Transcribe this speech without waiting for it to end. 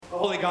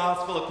Holy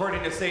Gospel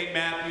according to St.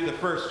 Matthew, the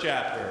first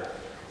chapter.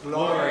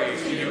 Glory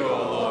to you, O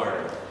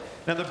Lord.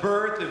 Now the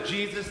birth of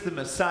Jesus the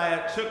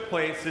Messiah took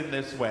place in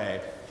this way.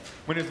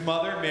 When his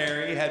mother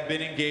Mary had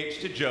been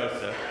engaged to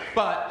Joseph,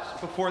 but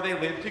before they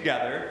lived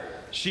together,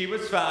 she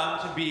was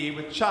found to be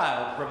with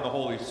child from the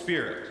Holy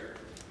Spirit.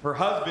 Her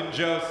husband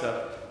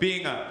Joseph,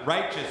 being a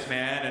righteous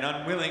man and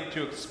unwilling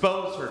to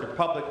expose her to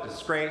public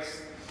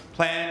disgrace,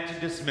 planned to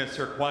dismiss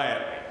her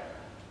quietly.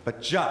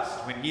 But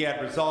just when he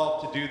had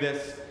resolved to do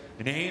this,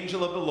 an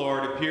angel of the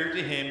Lord appeared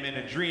to him in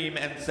a dream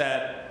and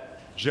said,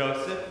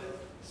 "Joseph,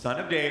 son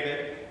of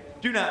David,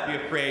 do not be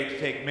afraid to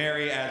take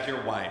Mary as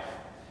your wife,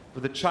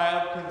 for the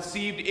child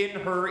conceived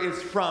in her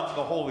is from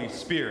the Holy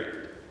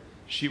Spirit.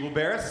 She will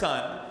bear a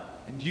son,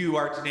 and you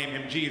are to name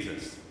him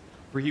Jesus,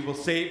 for he will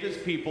save his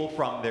people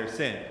from their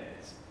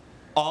sins."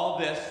 All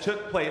this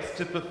took place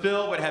to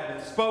fulfill what had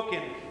been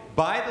spoken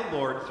by the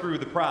Lord through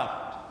the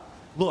prophet.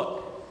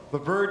 "Look, the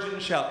virgin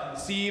shall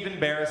conceive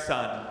and bear a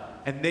son,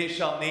 and they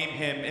shall name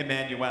him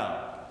Emmanuel,"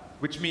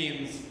 which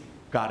means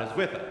God is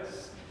with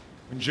us.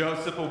 When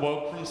Joseph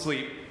awoke from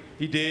sleep,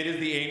 he did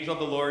as the angel of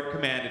the Lord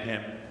commanded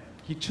him.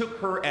 He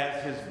took her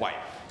as his wife,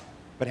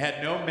 but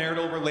had no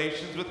marital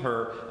relations with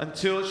her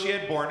until she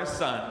had borne a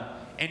son,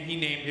 and he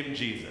named him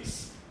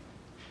Jesus.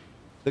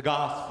 The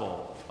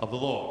Gospel of the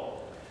Lord.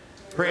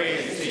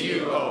 Praise to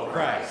you, O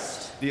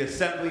Christ. The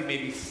assembly may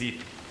be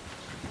seated.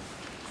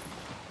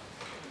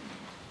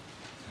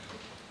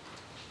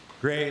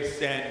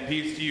 Grace and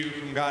peace to you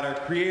from God our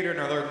Creator and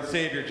our Lord and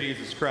Savior,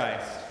 Jesus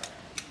Christ.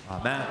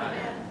 Amen.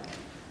 Amen.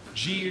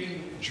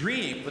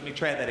 Dreams, let me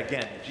try that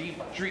again.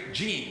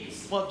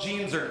 Genes. Well,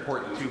 genes are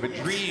important too, but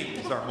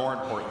dreams are more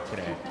important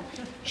today.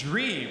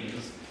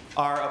 Dreams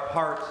are a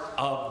part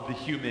of the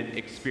human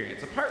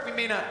experience, a part we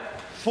may not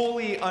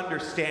fully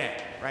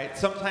understand, right?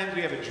 Sometimes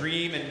we have a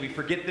dream and we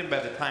forget them by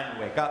the time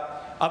we wake up.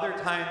 Other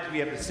times we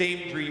have the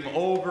same dream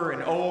over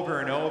and over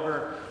and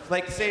over.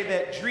 Like, say,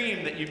 that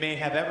dream that you may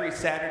have every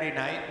Saturday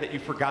night that you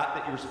forgot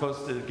that you were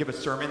supposed to give a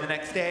sermon the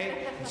next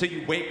day, and so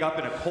you wake up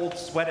in a cold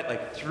sweat at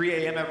like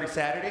 3 a.m. every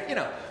Saturday. You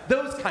know,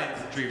 those kinds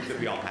of dreams that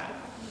we all have.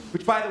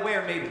 Which, by the way,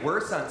 are made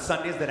worse on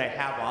Sundays that I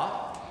have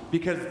off,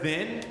 because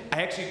then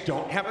I actually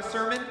don't have a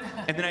sermon,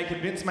 and then I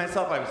convince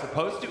myself I was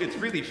supposed to. It's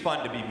really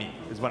fun to be me,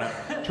 is what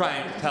I'm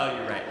trying to tell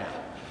you right now.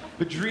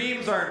 But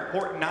dreams are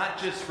important not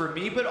just for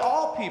me, but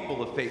all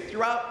people of faith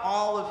throughout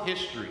all of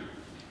history.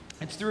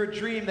 It's through a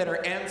dream that our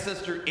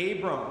ancestor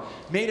Abram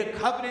made a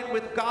covenant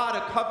with God,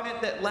 a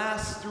covenant that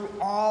lasts through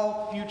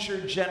all future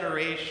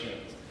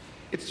generations.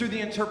 It's through the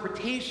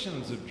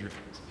interpretations of dreams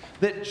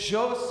that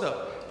Joseph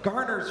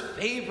garners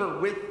favor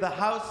with the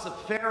house of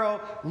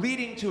Pharaoh,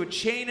 leading to a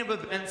chain of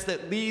events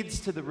that leads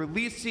to the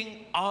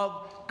releasing of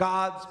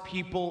God's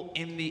people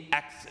in the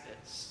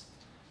Exodus.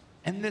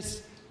 And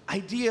this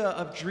idea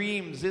of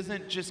dreams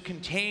isn't just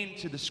contained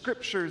to the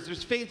scriptures.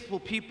 There's faithful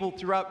people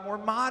throughout more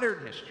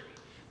modern history,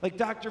 like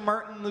Dr.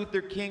 Martin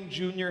Luther King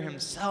Jr.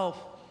 himself,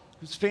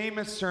 whose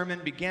famous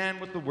sermon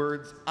began with the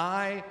words,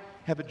 "I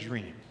have a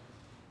dream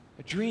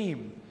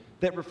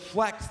that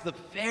reflects the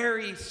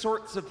very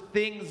sorts of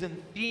things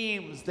and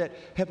themes that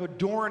have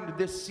adorned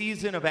this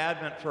season of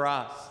Advent for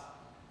us."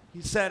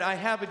 He said, "I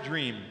have a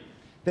dream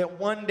that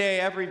one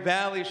day every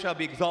valley shall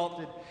be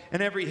exalted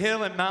and every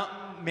hill and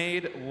mountain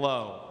made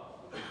low.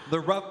 The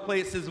rough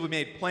places will be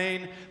made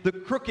plain, the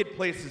crooked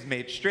places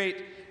made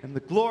straight, and the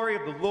glory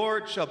of the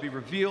Lord shall be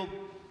revealed,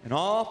 and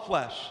all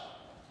flesh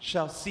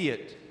shall see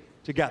it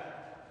together."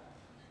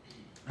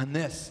 On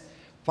this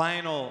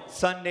final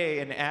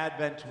Sunday in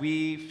Advent,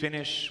 we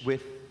finish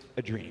with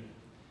a dream.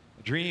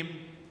 A dream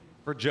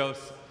for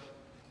Joseph.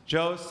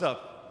 Joseph,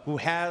 who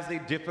has a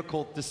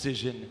difficult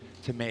decision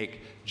to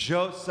make.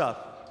 Joseph,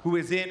 who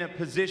is in a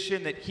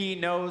position that he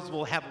knows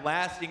will have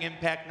lasting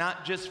impact,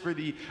 not just for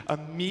the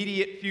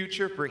immediate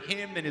future for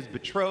him and his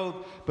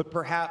betrothed, but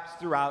perhaps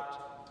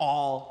throughout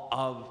all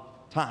of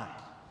time.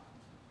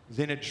 He's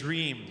in a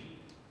dream.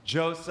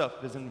 Joseph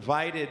is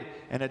invited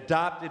and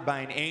adopted by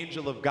an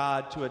angel of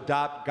God to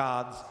adopt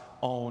God's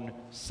own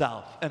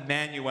self.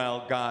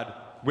 Emmanuel, God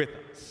with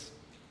us.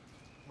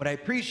 What I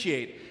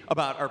appreciate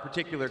about our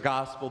particular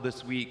gospel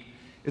this week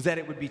is that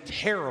it would be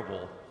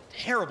terrible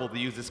to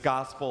use this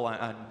gospel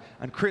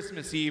on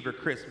Christmas Eve or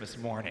Christmas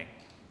morning.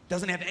 It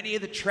doesn't have any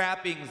of the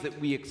trappings that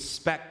we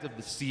expect of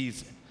the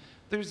season.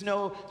 There's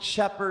no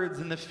shepherds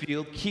in the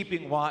field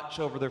keeping watch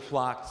over their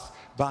flocks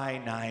by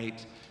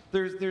night.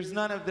 There's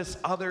none of this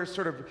other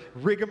sort of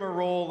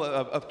rigmarole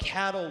of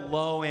cattle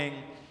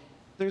lowing.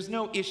 There's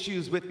no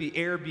issues with the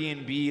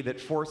Airbnb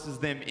that forces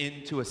them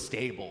into a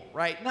stable,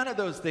 right? None of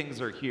those things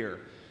are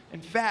here.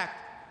 In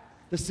fact,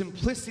 the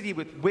simplicity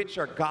with which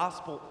our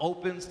gospel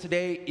opens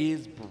today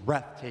is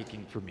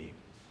breathtaking for me.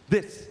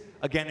 This,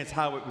 again, is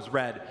how it was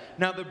read.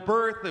 Now, the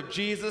birth of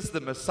Jesus, the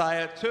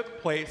Messiah,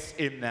 took place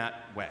in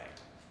that way.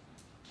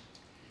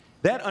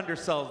 That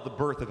undersells the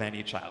birth of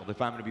any child,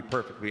 if I'm going to be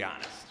perfectly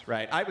honest,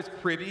 right? I was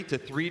privy to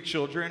 3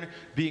 children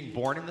being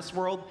born in this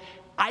world.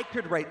 I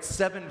could write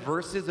 7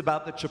 verses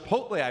about the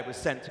Chipotle I was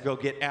sent to go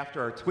get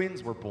after our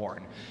twins were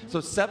born. So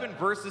 7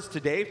 verses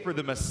today for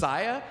the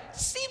Messiah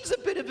seems a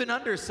bit of an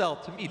undersell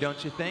to me,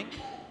 don't you think?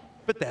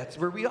 But that's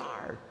where we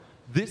are.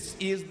 This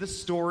is the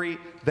story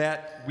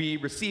that we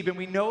receive, and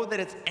we know that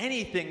it's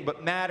anything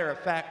but matter of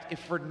fact, if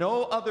for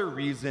no other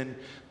reason,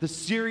 the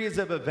series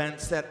of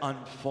events that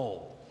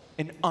unfold,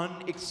 an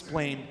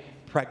unexplained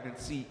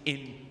pregnancy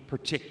in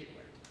particular,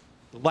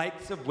 the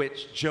likes of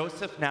which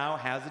Joseph now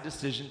has a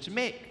decision to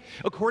make.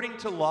 According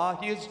to law,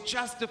 he is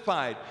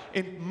justified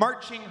in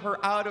marching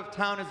her out of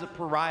town as a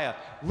pariah,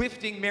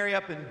 lifting Mary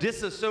up and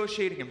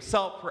disassociating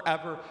himself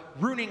forever,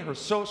 ruining her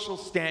social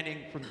standing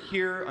from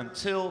here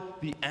until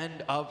the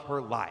end of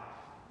her life.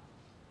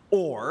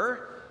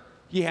 Or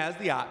he has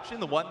the option,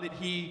 the one that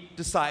he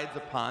decides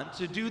upon,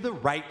 to do the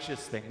righteous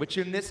thing, which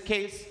in this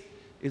case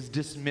is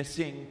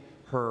dismissing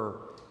her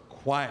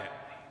quietly.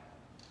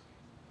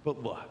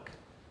 But look,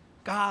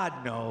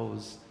 God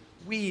knows,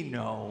 we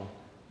know,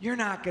 you're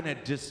not going to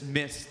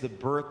dismiss the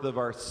birth of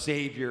our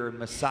Savior and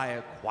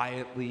Messiah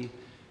quietly.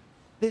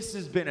 This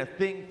has been a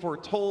thing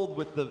foretold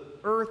with the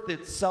earth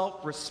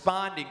itself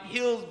responding,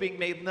 hills being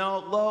made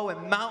low,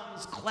 and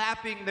mountains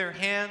clapping their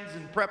hands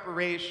in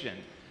preparation.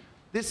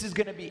 This is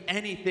going to be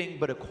anything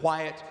but a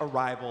quiet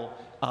arrival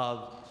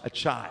of a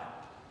child.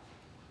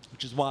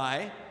 Which is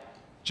why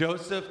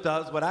Joseph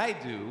does what I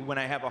do when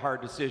I have a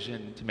hard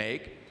decision to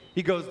make.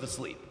 He goes to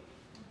sleep.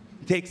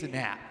 He takes a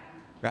nap,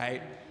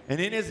 right? And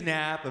in his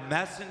nap, a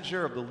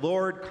messenger of the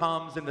Lord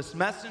comes, and this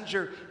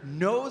messenger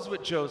knows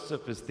what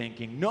Joseph is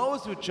thinking,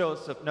 knows what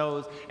Joseph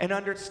knows, and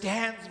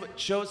understands what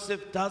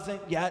Joseph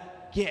doesn't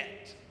yet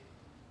get.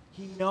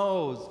 He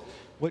knows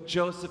what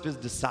Joseph has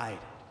decided.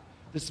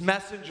 This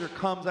messenger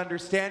comes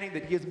understanding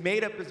that he has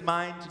made up his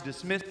mind to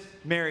dismiss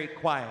Mary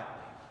quietly.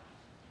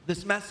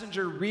 This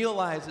messenger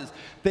realizes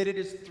that it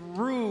is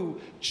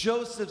through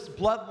Joseph's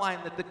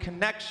bloodline that the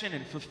connection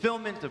and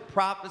fulfillment of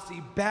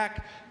prophecy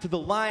back to the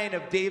line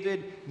of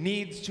David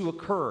needs to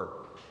occur.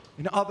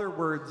 In other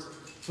words,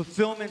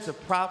 fulfillment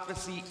of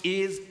prophecy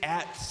is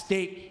at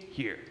stake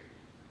here.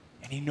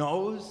 And he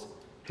knows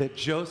that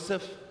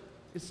Joseph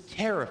is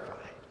terrified.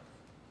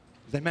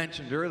 As I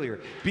mentioned earlier,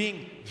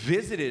 being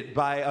visited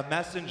by a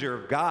messenger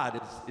of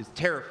God is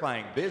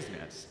terrifying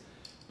business.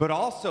 But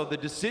also, the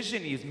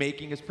decision he's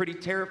making is pretty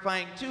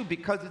terrifying too,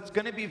 because it's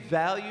going to be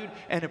valued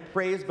and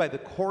appraised by the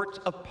court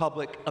of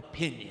public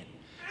opinion.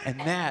 And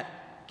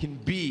that can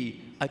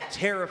be a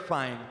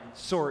terrifying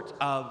sort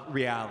of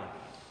reality.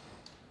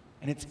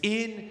 And it's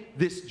in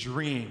this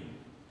dream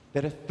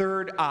that a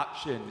third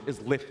option is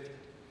lifted.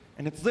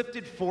 And it's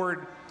lifted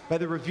forward by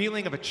the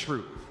revealing of a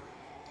truth.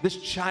 This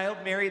child,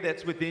 Mary,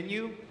 that's within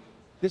you,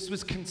 this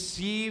was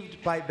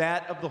conceived by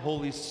that of the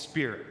Holy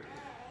Spirit.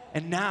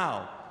 And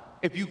now,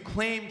 if you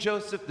claim,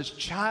 Joseph, this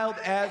child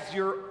as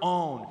your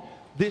own,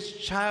 this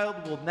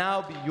child will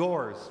now be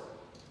yours.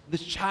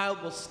 This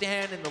child will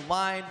stand in the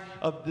line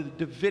of the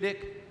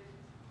Davidic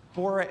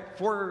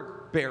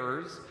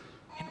forebearers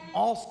and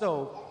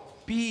also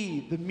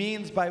be the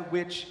means by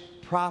which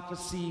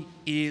prophecy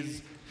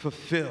is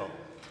fulfilled.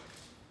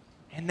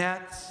 And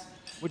that's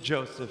what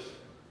Joseph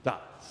does.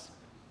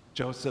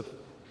 Joseph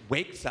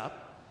wakes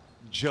up.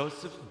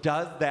 Joseph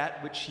does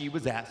that which he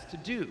was asked to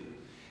do.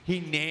 He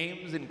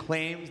names and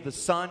claims the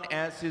son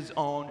as his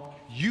own,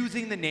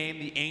 using the name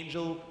the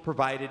angel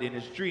provided in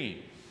his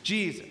dream,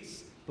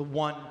 Jesus, the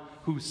one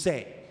who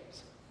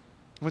saves.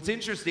 What's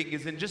interesting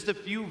is in just a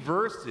few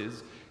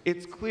verses,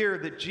 it's clear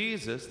that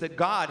Jesus, that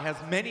God has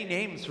many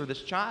names for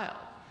this child.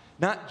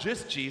 Not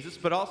just Jesus,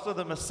 but also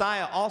the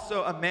Messiah,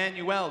 also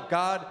Emmanuel,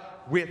 God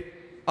with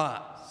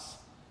us.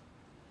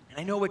 And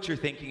I know what you're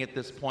thinking at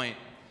this point.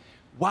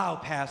 Wow,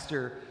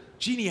 Pastor,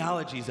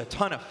 genealogy is a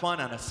ton of fun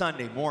on a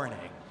Sunday morning.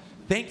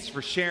 Thanks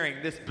for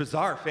sharing this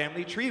bizarre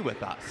family tree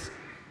with us.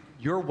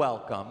 You're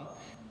welcome.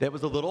 That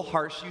was a little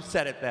harsh you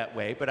said it that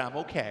way, but I'm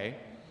okay.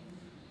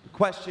 The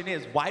question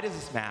is, why does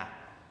this matter?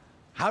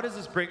 How does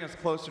this bring us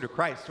closer to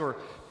Christ? Or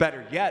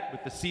better yet,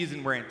 with the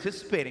season we're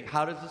anticipating,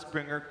 how does this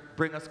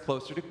bring us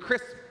closer to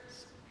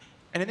Christmas?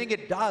 And I think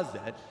it does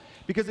it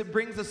because it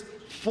brings us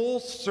full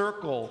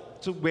circle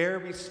to where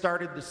we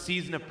started the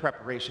season of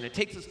preparation. It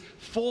takes us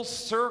full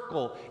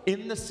circle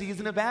in the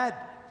season of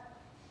Advent,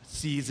 a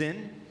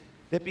season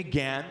that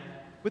began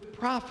with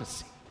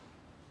prophecy.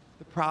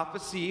 The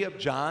prophecy of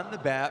John the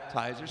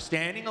Baptizer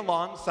standing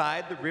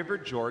alongside the river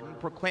Jordan,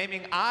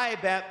 proclaiming, I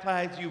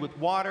baptize you with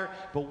water,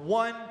 but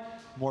one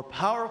more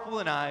powerful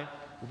than I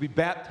will be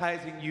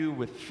baptizing you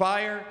with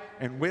fire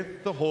and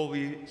with the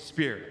Holy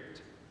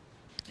Spirit.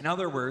 In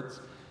other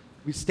words,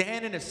 we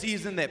stand in a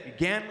season that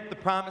began with the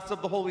promise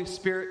of the Holy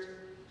Spirit,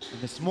 and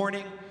this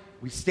morning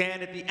we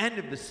stand at the end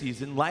of the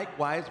season,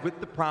 likewise with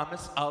the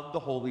promise of the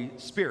Holy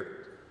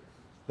Spirit.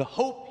 The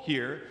hope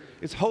here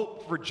is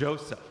hope for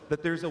Joseph,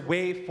 that there's a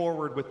way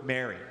forward with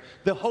Mary.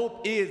 The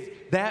hope is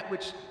that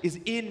which is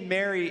in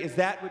Mary is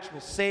that which will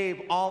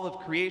save all of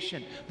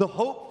creation. The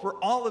hope for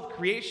all of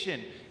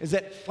creation is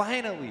that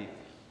finally,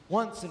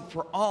 once and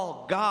for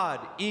all, God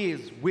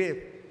is with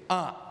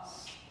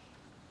us.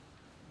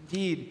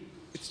 Indeed,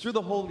 it's through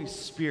the Holy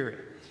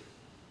Spirit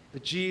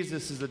that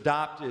Jesus is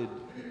adopted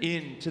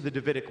into the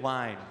Davidic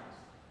line.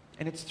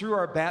 And it's through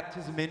our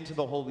baptism into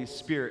the Holy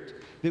Spirit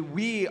that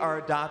we are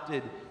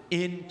adopted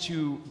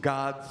into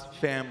God's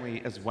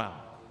family as well.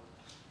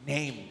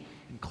 Named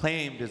and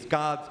claimed as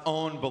God's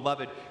own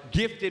beloved,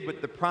 gifted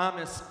with the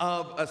promise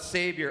of a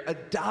Savior,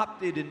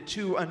 adopted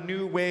into a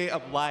new way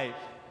of life.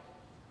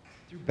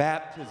 Through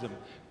baptism,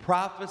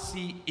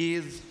 prophecy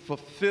is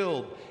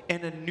fulfilled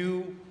and a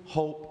new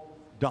hope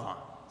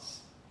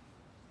dawns.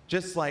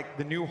 Just like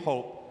the new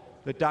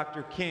hope that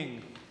Dr.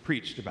 King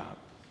preached about.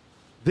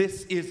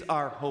 This is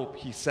our hope,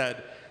 he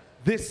said.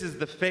 This is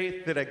the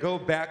faith that I go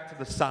back to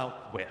the South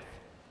with.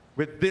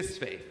 With this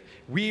faith,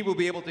 we will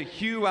be able to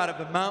hew out of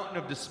the mountain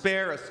of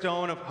despair a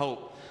stone of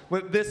hope.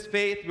 With this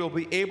faith, we'll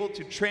be able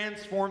to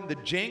transform the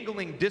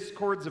jangling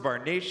discords of our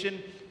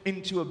nation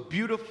into a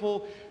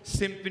beautiful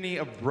symphony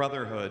of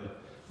brotherhood.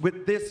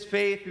 With this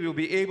faith, we will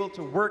be able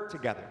to work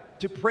together,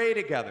 to pray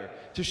together,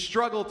 to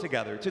struggle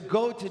together, to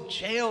go to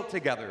jail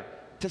together,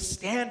 to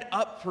stand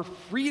up for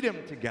freedom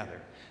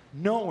together,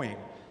 knowing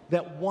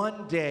that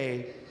one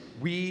day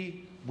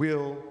we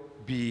will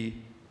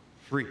be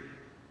free.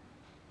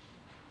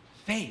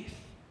 Faith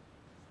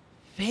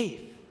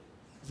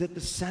is at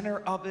the center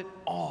of it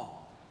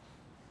all.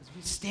 As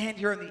we stand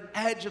here on the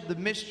edge of the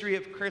mystery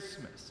of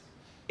Christmas,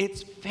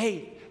 it's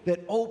faith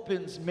that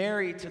opens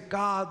Mary to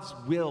God's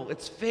will.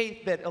 It's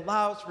faith that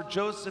allows for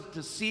Joseph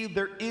to see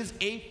there is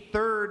a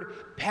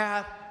third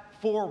path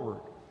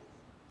forward.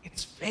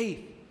 It's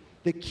faith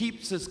that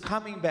keeps us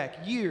coming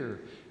back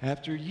year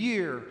after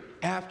year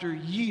after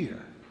year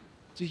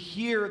to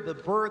hear the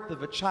birth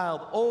of a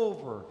child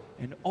over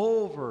and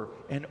over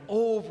and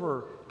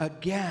over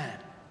again.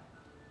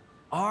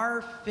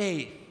 Our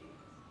faith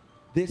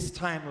this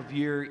time of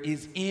year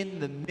is in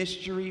the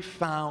mystery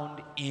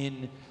found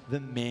in the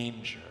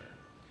manger.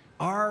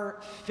 Our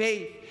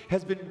faith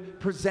has been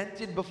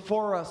presented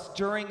before us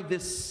during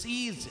this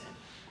season,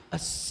 a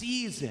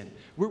season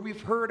where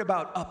we've heard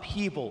about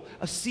upheaval,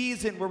 a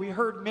season where we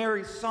heard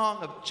Mary's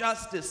song of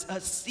justice,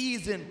 a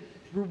season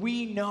where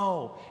we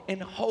know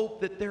and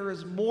hope that there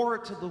is more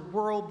to the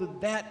world than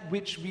that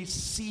which we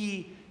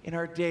see in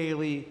our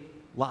daily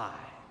lives.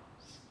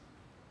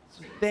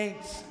 So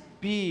thanks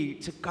be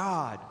to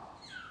God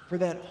for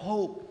that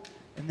hope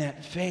and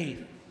that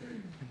faith.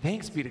 And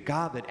thanks be to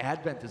God that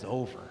Advent is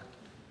over.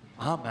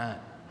 Amen.